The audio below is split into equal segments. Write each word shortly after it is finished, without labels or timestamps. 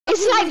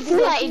It's like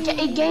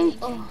Fortnite, it games.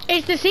 Oh.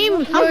 It's the same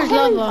with first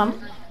lava.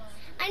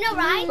 I know,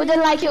 right? But then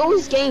like it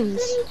always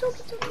games.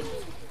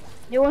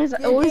 It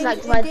always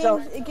like divides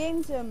up. It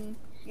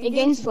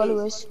gains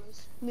followers.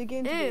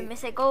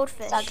 It's a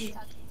goldfish. Exactly.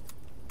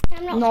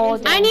 No,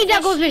 I need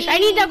that goldfish. I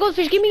need that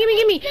goldfish. Give me,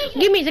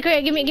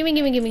 Zakaria. Give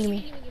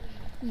me.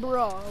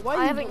 Bro, why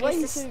I haven't why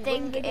used you the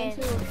saying- sting in.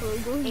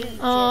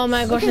 Oh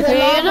my gosh,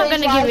 Zakaria, you're not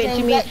gonna give it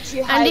to me.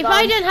 And if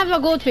I don't have a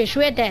goldfish,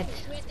 we're dead.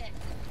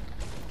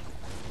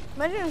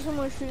 Imagine if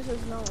someone shoots us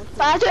now.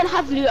 But I don't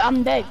have loot,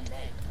 I'm dead.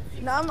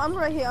 No, I'm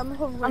right here, I'm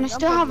hovering. And I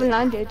still haven't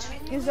landed.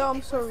 Gizzo,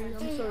 I'm sorry.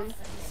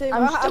 Same,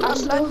 I'm I'm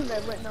still- landing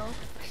there right now.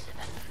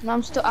 And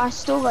I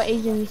still got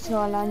ages until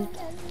I land.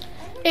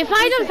 If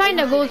I don't find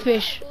a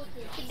goldfish,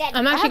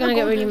 I'm actually gonna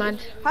get really mad.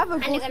 Have a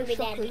And you're gonna goldfish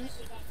be dead. shockers.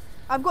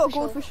 I've got a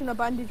goldfish and a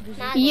bandage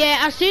bazooka.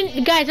 Yeah, as soon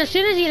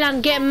as you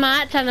land, get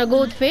mats and a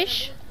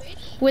goldfish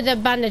with a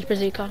bandage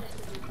bazooka.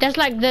 That's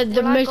like the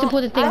most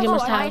important thing you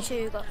must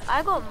have.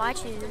 I got my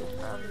two.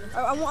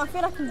 I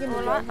feel like I'm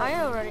gonna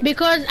I already.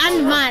 Because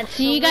and mats,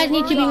 you guys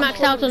need to be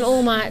maxed out on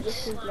all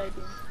mats.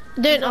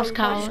 Don't ask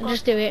how,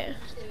 just do it.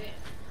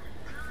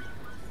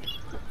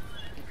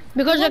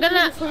 Because we're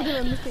gonna.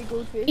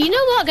 You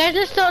know what, guys?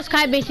 Let's start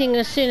skybasing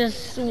as soon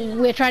as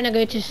we're trying to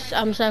go to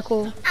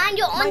circle. And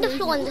you're on the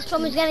floor and the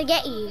storm is gonna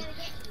get you.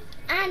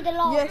 And the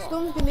lava. Yeah,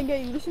 Storm's gonna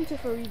get you. Listen to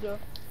Farida.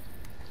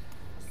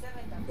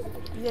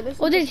 Yeah, listen.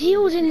 Oh, there's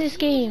heals in this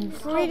game.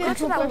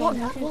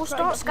 We'll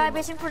start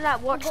skybasing for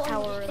that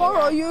watchtower.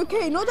 Farah, are you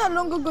okay? Not that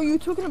long ago you were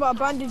talking about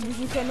bandage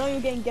bazooka. Now you're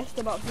getting guessed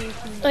about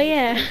vehicles. Oh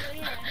yeah.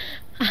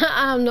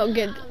 I'm not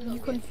good. You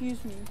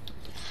confuse me.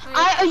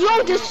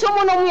 Yo, there's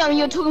someone on me and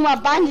you're talking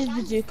about bandage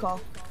bazooka.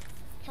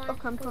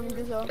 Okay, I'm coming,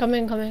 Gizzo.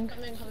 Coming.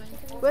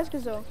 Where's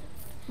Gizzo?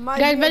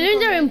 Guys,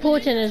 balloons are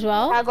important as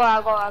well. I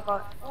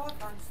got.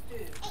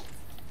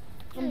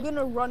 I'm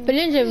gonna run.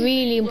 Balloons are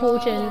really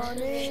important.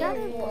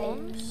 Shadow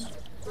bombs.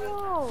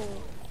 Whoa.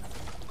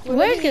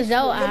 Where's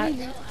Gazelle at?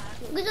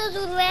 Gazzelle's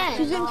over there.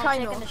 She's in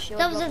China.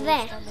 That was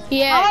there.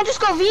 Yeah. Oh, I just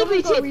got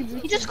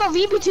rebooted. He just got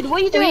rebooted.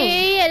 What are you Oh,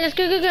 doing? yeah. Let's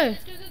go.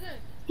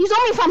 He's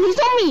on me, fam. He's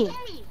on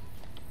me.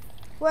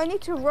 Well, I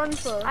need to run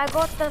first. I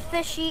got the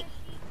fishy.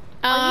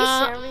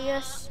 Are you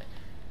serious?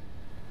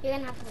 You're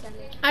gonna have to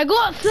damage. I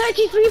got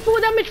 33 full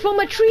damage from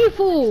a tree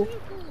fall.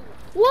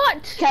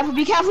 What?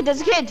 Be careful.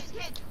 There's a kid.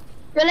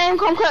 Don't let him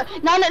come close.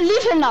 No,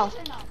 leave him now.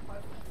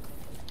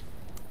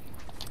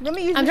 Let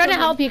me use I'm trying to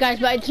help you guys,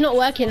 but it's not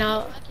working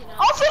out.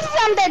 Oh, 50,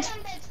 I'm dead.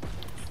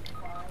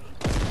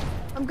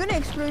 I'm gonna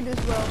explode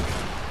as well.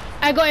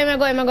 I got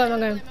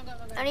him.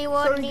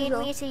 Anyone Sorry, need Gizzo.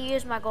 me to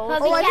use my gold?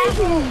 Oh, I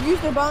didn't use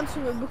the bouncer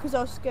because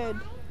I was scared.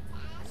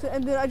 So,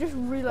 and then I just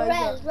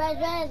realized that.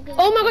 Red.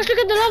 Oh my gosh, look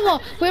at the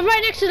lava. We're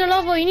right next to the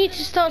lava. You need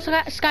to start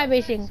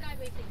skybasing.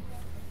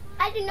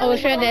 I didn't know Oh,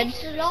 we we're were dead.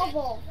 next to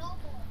lava.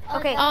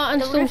 Okay, and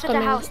the storm's roof of the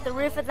coming. house. The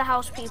roof of the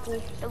house, people.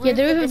 Yeah,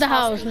 the roof of this the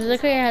house. people.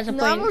 Zakaria has a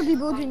No, I'm point. already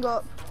building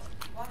up.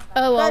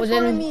 Oh, well, Guys,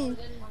 follow then. me.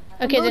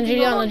 Okay, then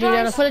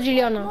Juliana. Follow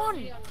Juliana. Come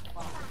on.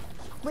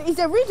 Wait, is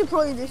there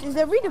redeploy this? Is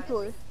there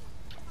redeploy?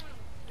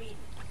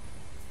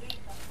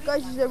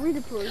 Guys, is there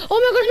redeploy? Oh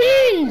my gosh,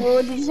 balloons!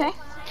 What did you say?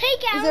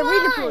 Take it Is there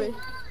redeploy?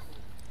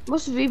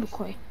 What's the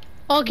redeploy?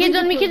 Oh, kids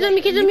on me with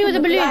the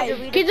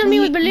balloons. Kids on me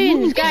with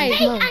balloons, guys.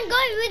 Hey, No. I'm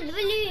going with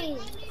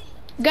balloons.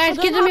 Guys,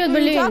 kids on me with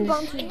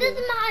balloons. It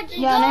doesn't matter. Just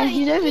Yeah, no, go.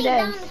 he's over Sit there.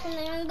 down or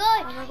something. I'm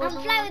going.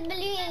 I'm flying with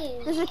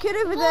balloons. There's a kid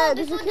over there.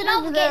 There's a Before kid the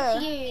over lava there.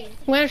 gets you.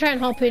 I'm gonna try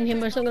and hop in him,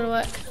 but it's not gonna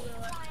work.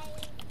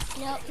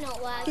 Nope,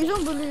 not working. He's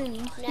on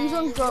balloons. He's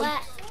on drugs.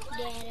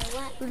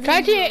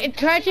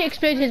 Try to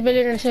explode his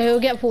balloon so he'll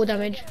get full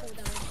damage.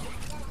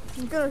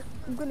 I'm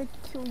gonna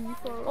kill you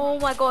for. Oh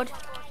my god.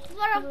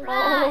 Butterfly.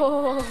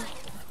 Oh.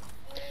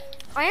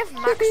 I have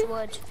max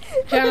wood.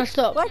 Juliana,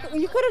 stop. Like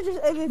you could have just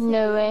edited.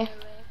 No way.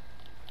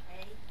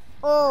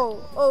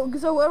 Oh,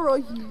 Gizzo, where are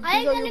you? I'm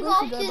Gizzo, gonna you're go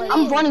going to to die.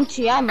 I'm running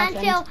to you, my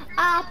Until friend.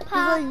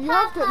 Gizzo, you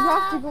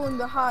have to go in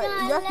the height.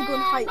 You have to go in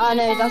height. I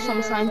know, that's what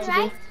I'm trying to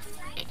do.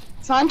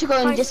 Trying to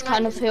go in this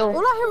kind of hill. All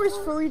I hear is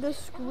Farida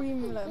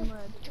screaming like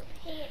mad.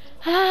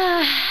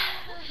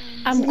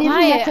 I'm Leave me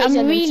quiet. a I'm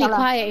present, really Salah.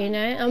 quiet, you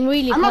know. I'm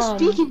really I'm not calm.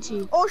 speaking to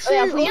you. Oh shoot!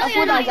 I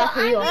thought that was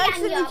actually you. I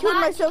accidentally killed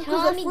myself because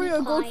I Calm threw a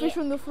and goldfish quiet.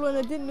 on the floor and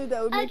I didn't know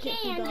that would make Okay, it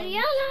fall down.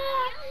 Adriana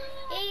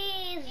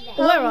is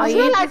Where are I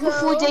feel you? like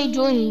before they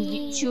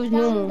joined, she was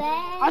normal.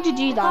 How'd you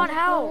do God that?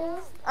 help.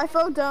 I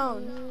fell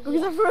down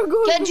because I threw a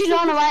goldfish. Get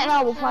Juliana right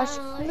now, we'll pass.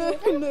 No,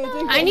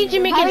 don't I get need to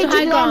me. make How it to did high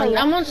you know ground.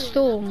 that? I'm on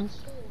storm.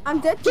 I'm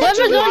dead to Get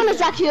Whoever's Juliana,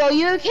 Zaki, are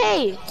you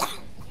okay?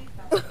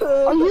 Are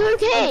you I'm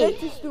okay? dead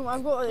to storm.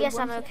 I've got Yes,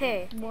 I'm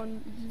okay.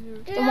 1, 0.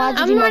 Then why did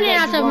I'm you not running get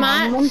out of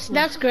Juliana? mats.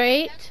 That's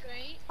great.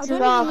 I So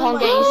don't I even can't know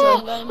get my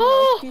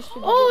you, so-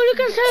 name. Oh,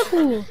 look at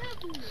circle.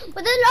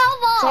 But the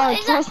lava Sorry, is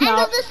at trust the me, end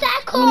I'll- of the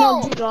I'm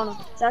not circle.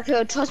 Juliana.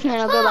 Zaki, trust me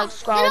and I'll go like The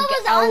scroll.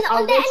 lava's I'll on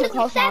go the to end your of the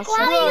class now. circle.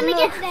 How are you gonna Look,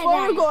 get there?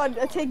 oh my god,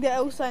 I take the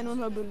L sign on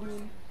her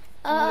balloon.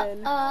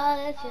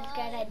 This is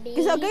gonna be.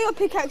 Gazelle, get your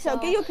pickaxe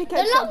out. Get your The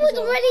pickaxe out. lava's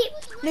Gazelle. already.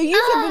 No, use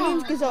your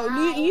balloons,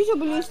 Gazelle. Use your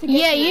balloons to get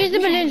Yeah, to it. use the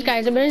balloons,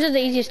 guys. The balloons are the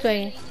easiest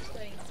way.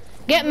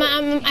 Get my.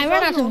 I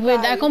ran out of wood.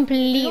 I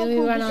completely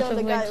Don't ran call out of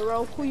the guy, wood. or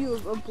I'll call you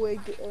a boy.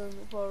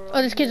 Oh,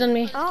 there's kids on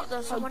me. Oh,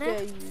 there's How someone dare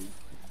here. you?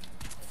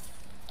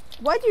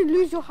 Why'd you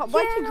lose your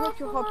Why'd you drop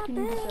your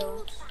harpoon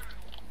yourself?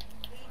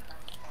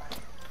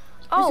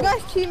 Oh, This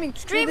guy's teaming.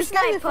 stream This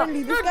guy's a sniper.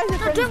 friendly. This No, guy's a no,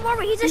 friendly. don't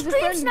worry, he's a stream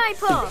friendly.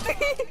 sniper.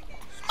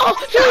 Oh,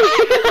 sorry.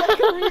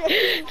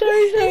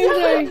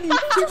 sorry. He's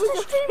just a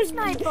stream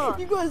sniper.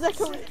 You got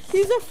Zachary.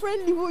 He's a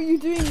friendly. What are you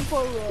doing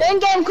for? Don't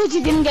get him because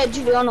you didn't get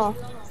Juliano.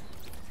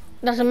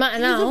 Doesn't matter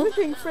He's now. a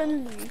freaking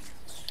friendly.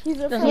 He's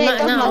a Doesn't friendly. Yeah, it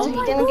matter doesn't now. matter.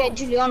 You didn't get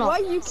Juliano. Why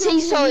are you Say killing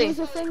him? sorry. He's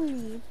a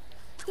friendly.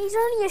 He's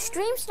only a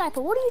stream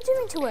sniper. What are you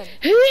doing to him?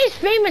 Who is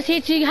famous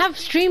here to have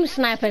stream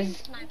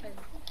snipers?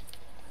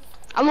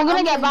 And we're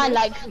gonna get banned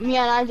like me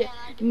and I.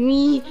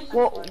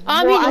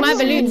 I'm using my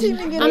balloons.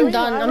 I'm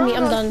done. I'm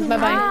done. Bye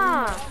bye.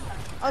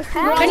 Ah,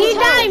 Can you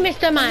die,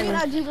 Mr. Man?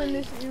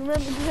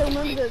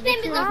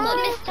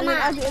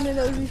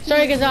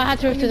 Sorry, guys, I had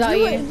to rift without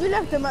you. You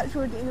left the match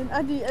already, and then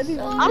Addy.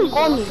 I'm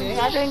gone.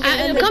 I don't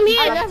get Come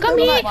here, come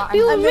here.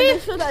 You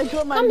rift.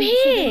 Come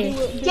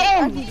here.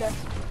 Get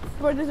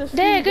him.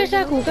 There, go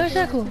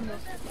circle.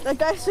 That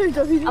guy's so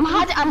dumb. I'm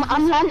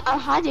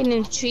hiding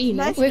in the tree.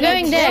 Nice. We're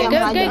going there. Go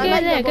I like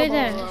there, go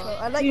there.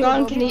 I like You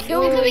your can bubble.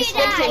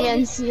 spectate me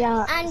and see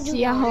how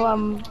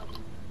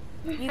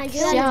Wait,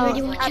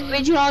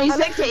 you only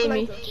spectating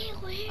me.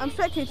 I'm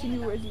spectating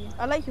you already.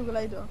 I like your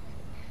glider.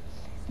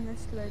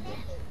 Nice glider.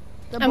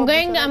 I'm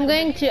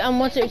going to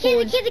what's it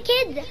called? The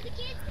kid.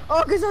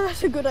 Oh, because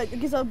that's a good idea.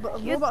 Because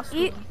robots.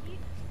 Use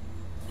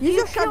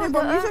your shadow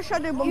bomb. Use your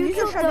shadow bomb. Use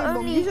your shadow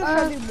bomb. Use your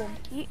shadow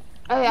bomb.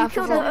 Oh yeah, you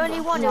killed the only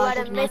one who had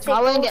a mythic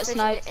I won't get goldfish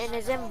sniped. in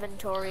his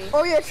inventory.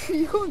 Oh yeah,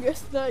 you won't get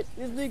sniped.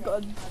 It's big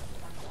gun.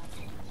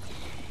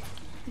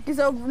 Because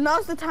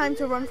now's the time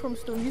to run from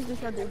storm. Use the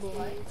shadow bomb.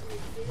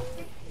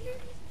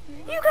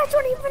 You guys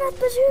don't even have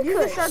bazookas. Use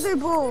the shadow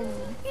bomb.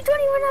 You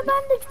don't even have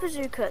bandage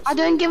bazookas. I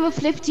don't give a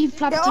flippity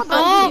flappity Yeah, flap.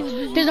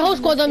 Oh, there's a whole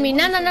squad on me.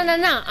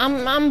 Nah.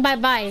 I'm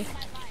bye.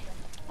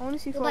 I want to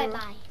see Bye Farah.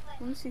 bye.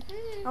 I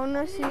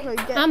want to see her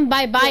get. I'm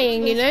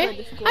bye-buying, you know? I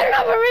don't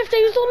have a rift. I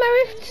used all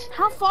my rifts.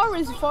 How far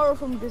is Farah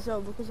from Gazelle?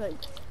 Because like,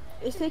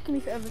 it's taking me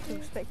forever to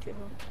respect it.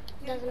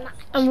 Doesn't matter.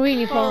 I'm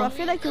really Farah, I far.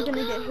 feel like you're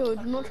gonna get healed.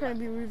 I'm not trying to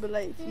be rude, but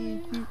like,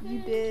 you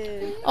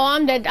did. Oh,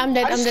 I'm dead.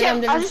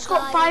 I just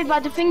got fired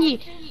by the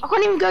thingy. I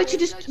can't even go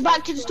to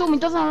back to the storm. It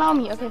doesn't allow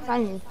me. Okay,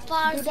 finally.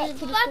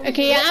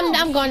 Okay, yeah,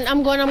 I'm gone.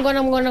 Oh,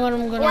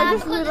 I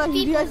just realized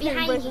you guys didn't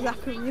embrace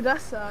Zachary.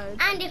 That's sad.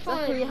 And if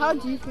Zachary, how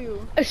do you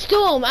feel? A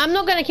storm. I'm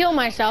not gonna kill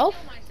myself.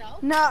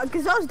 Nah,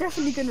 Gazelle's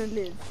definitely gonna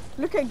live.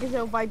 Look at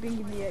Gazelle vibing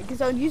in the air.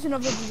 Gazelle, use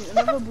another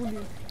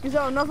balloon.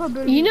 Gazelle, another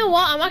balloon. You know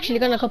what? I'm actually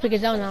gonna copy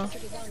Gazelle now.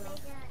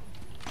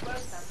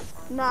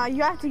 Nah,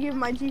 you have to give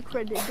my G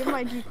credit. Give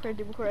my G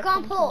credit before I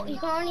come. You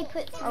can only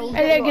put Hello,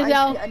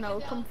 Gazelle. And I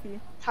will come for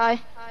you.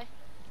 Hi.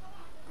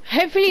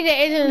 Hopefully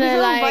there isn't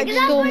a like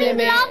Gazelle, storm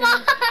limit.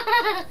 lava.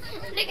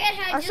 Look at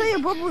her. I saw your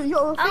bubble.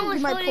 Your thing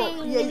was might pop.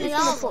 falling Yeah, in the it's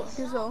gonna lava. pop,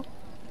 Gazelle.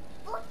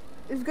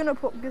 It's gonna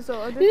pop,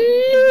 Gazelle. I don't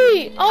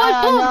think Oh,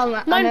 it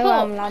popped. Mine I'm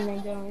popped. landing,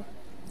 don't worry.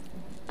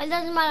 It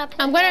doesn't matter.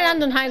 I'm gonna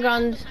land on high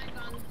ground.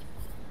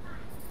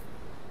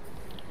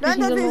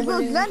 Land on the build.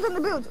 Land on the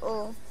build.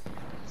 Oh.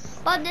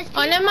 But this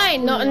Oh, never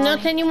mind.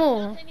 Not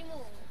anymore.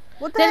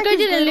 What the Let's heck go is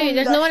to the going on loot. with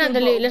There's that no one at the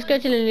shit loot. bomb? Let's go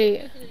to the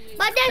loot.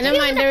 But there's Never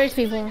mind. people There is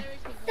people. down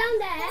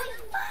there.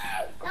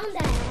 Down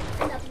there.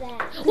 And up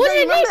there. What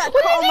is Remember it? that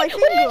What cut on my is it?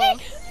 What is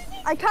finger?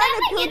 it? I kind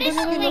of peeled the this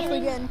skin off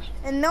thing. again,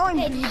 and now I'm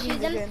Okay, bleeding shoot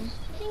them. again.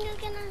 Finger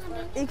can I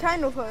have it? It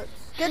kind of hurts.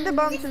 Get the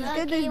bouncers.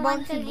 Get those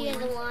bouncy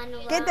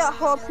balls. Get that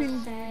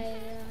harpoon.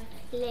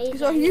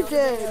 Gazelle, you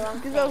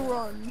dead. Gazelle,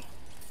 run.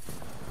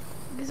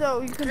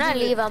 Gazelle, you can Can I do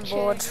leave? it. I'm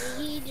bored.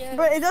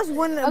 But it does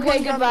one. Okay,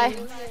 one goodbye.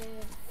 damage.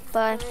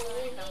 Bye.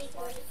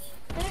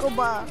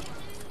 Goodbye.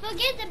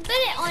 Forget the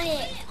bullet on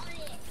it.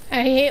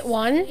 I hit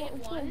one.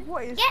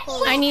 What is? Get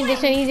horrible? I need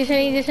this. I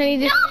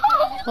need this.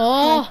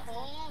 Oh.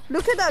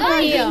 Look at that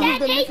guy here. who's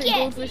the Take mythic it.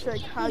 goldfish.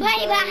 Like, hi Bye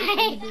guys, what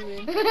bye. you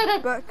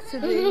doing? Back to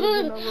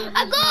the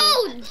A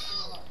gold.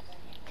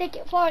 Take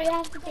it forward. You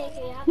have to take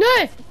it.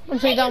 No. I'm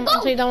so dumb.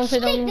 I'm so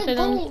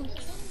dumb. Gold.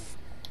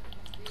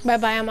 Bye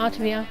bye. I'm out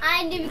of here.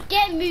 And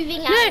get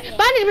moving No. out.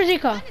 Bandage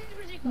bazooka.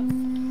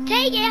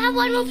 Take it. Have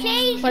one more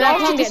place. Well, I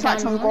After can't this get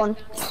match, I'm down. gone.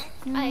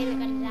 I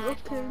look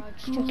at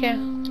that. Okay.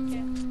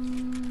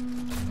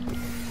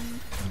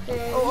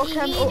 Oh,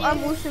 okay.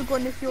 I'm also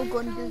gone if you're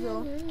gone,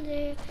 Gazelle.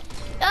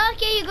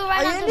 Okay, you go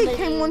right I on only the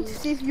came balloon. on to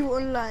see if you were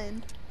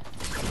online.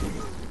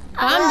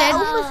 I'm dead.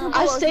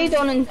 I stayed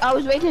on and I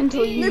was waiting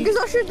until No, you.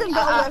 Gazelle, shoot them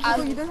down. I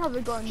forgot you don't have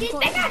a gun. You She's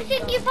can't back shoot at them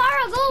Sydney down.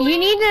 Farah. Go. You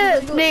need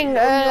a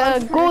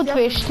thing,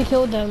 goldfish to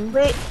kill them.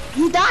 Wait,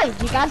 you died.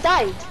 You guys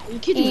died. Are you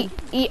kidding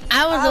me?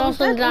 I was I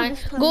also was dying.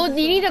 dead.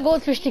 You need a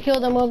goldfish to kill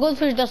them. A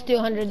goldfish does do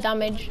 100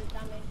 damage.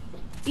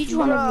 Each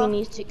one of you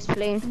needs to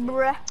explain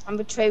Bruh. and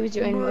betray with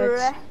your own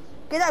words. Bruh.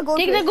 Get that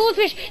goldfish. Take the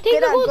goldfish. Take Get the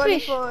that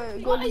goldfish.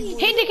 goldfish.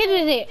 Hit the kid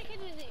with it.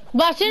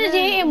 But as soon as you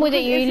hit him with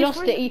it, you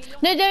lost it.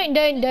 No,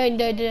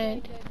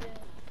 don't.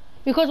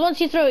 Because once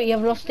you throw it, you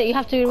have lost it. You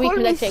have to Call me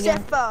recollect it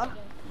again. Sefa.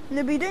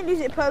 No, but you don't lose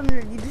it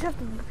permanently. You just have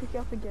to pick it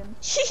up again.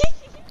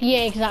 Yeah,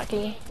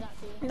 exactly.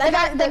 That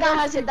guy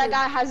has it. That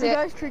guy has The it.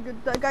 guy's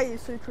triggered. That guy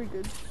is so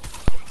triggered.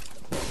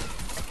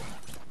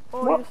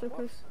 Oh, What? you're so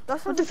close. That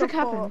What sounds the like frick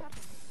a fart.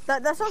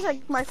 happened? That sounds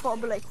like my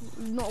fault, but like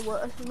not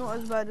worse, not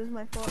as bad as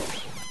my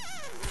fault.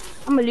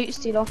 I'm a loot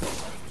stealer.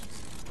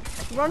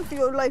 Run for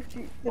your life,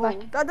 G. Goodbye.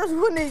 Oh, that does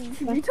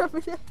 180. You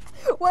jump here.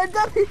 One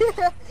jump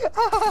here.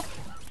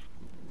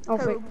 Oh, frick.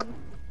 Terrible.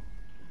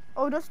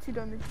 Oh, that's 2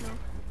 damage now.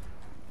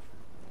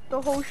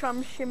 The whole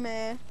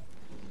shimmer,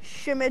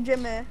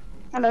 jimmer.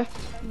 Hello.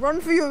 Run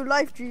for your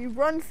life, G.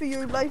 Run for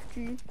your life,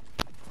 G.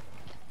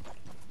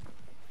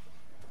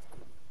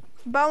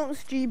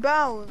 Bounce, G.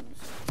 Bounce.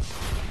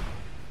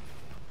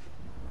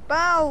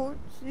 Bounce.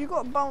 You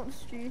got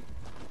bounce, G.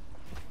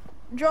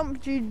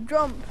 Jump, G.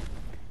 Jump.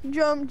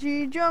 Jump,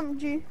 G. Jump,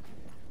 G.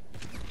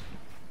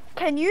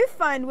 Can you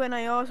find when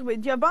I asked?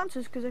 Wait, do you have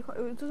bounces? Because it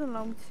doesn't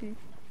allow me to see.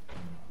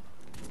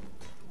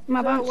 My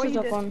So, bounce what is you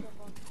up did? on.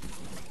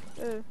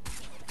 Oh.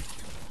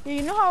 Yeah,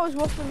 you know how I was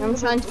waffling? I'm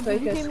trying to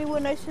Did you focus. hear me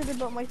when I said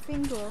about my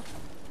finger?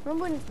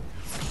 Remember when?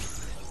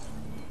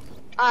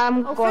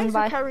 I'm Oh, gone thanks for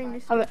by. carrying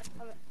this. Have it.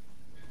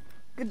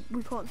 Good,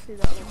 we can't say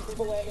that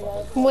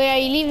one. Where are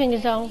you leaving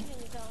as well?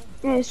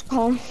 Yeah, it's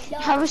calm.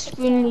 Have a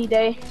spoonly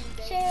day.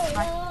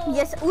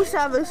 Yes, also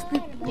have a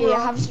spoon. Yeah,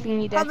 have a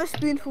spoonly day. Have a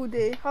spoonful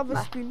day. Have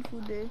a spoonful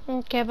day.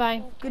 Okay,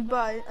 bye.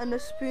 Goodbye, and a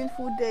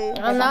spoonful day.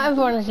 And now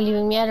everyone is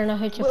leaving me. I don't know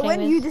who to But play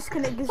when you with.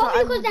 disconnect, this Probably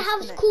I because will they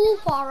have disconnect. school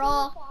for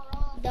us.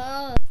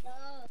 Duh.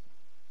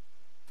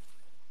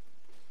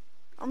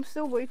 I'm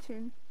still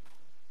waiting.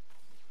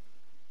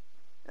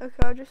 Okay,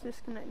 I'll just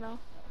disconnect now.